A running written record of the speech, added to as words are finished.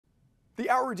The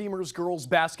Our Redeemers girls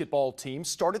basketball team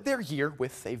started their year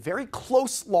with a very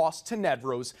close loss to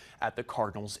Nedros at the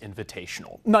Cardinals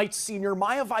Invitational. Knights senior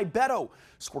Maya Vibeto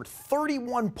scored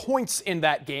 31 points in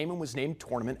that game and was named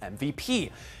tournament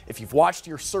MVP. If you've watched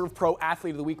your SERVPRO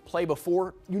Athlete of the Week play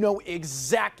before, you know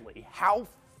exactly how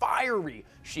fiery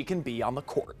she can be on the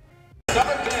court.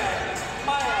 Number 10,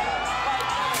 Maya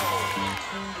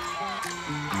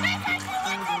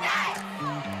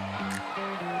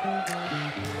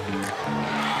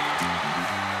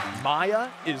Maya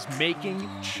is making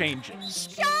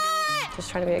changes.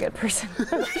 Just trying to be a good person.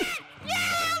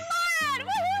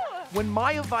 When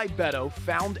Maya Vibeto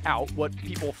found out what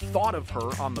people thought of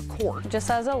her on the court,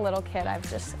 Just as a little kid,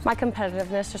 my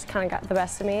competitiveness just kind of got the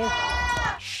best of me.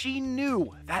 she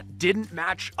knew that didn't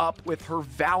match up with her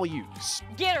values.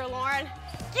 Get her, Lauren.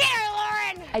 Get her,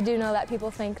 Lauren. I do know that people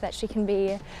think that she can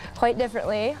be quite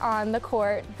differently on the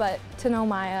court, but to know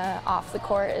Maya off the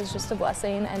court is just a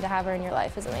blessing, and to have her in your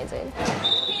life is amazing. I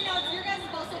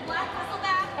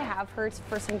have heard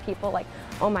for some people like,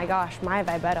 oh my gosh, Maya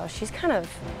Vibeto, she's kind of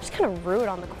rude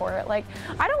on the court. Like,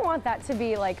 I don't want that to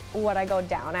be like what I go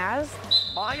down as.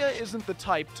 Maya isn't the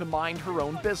type to mind her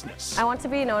own business. I want to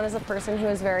be known as a person who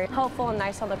is very helpful and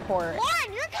nice on the court.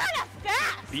 Lauren, you're kind of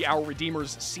fast. The Our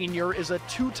Redeemers senior is a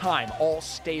two-time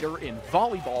All-Stater in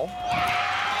volleyball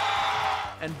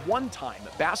and one-time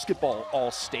basketball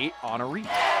All-State honoree.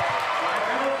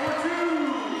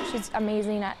 She's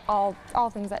amazing at all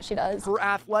things that she does. Her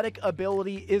athletic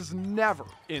ability is never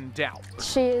in doubt.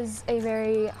 She is a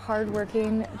very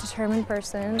hardworking, determined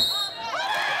person.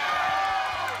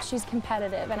 She's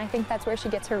competitive, and I think that's where she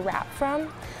gets her rap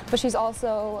from. But she's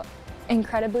also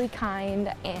incredibly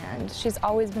kind, and she's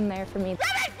always been there for me.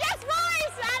 Yes,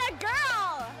 Royce, not a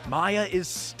girl. Maya is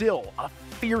still a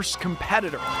fierce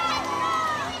competitor.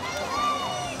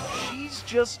 She's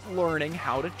just learning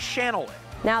how to channel it.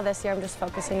 Now this year I'm just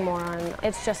focusing more on,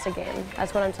 it's just a game.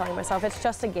 That's what I'm telling myself. It's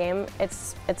just a game.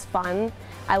 It's fun.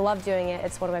 I love doing it.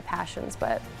 It's one of my passions,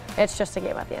 but it's just a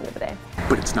game at the end of the day.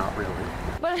 But it's not really.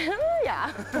 But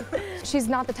yeah. She's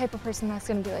not the type of person that's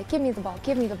gonna be like, give me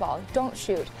the ball, don't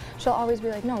shoot. She'll always be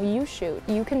like, no, you shoot,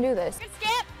 you can do this. Good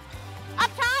skip.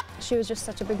 Up top. She was just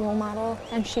such a big role model,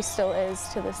 and she still is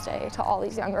to this day to all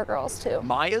these younger girls too.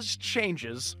 Maya's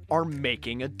changes are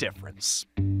making a difference.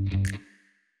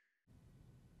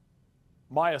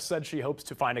 Maya said she hopes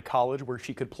to find a college where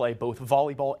she could play both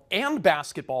volleyball and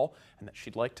basketball, and that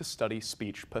she'd like to study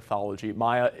speech pathology.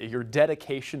 Maya, your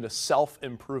dedication to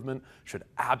self-improvement should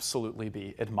absolutely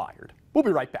be admired. We'll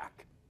be right back.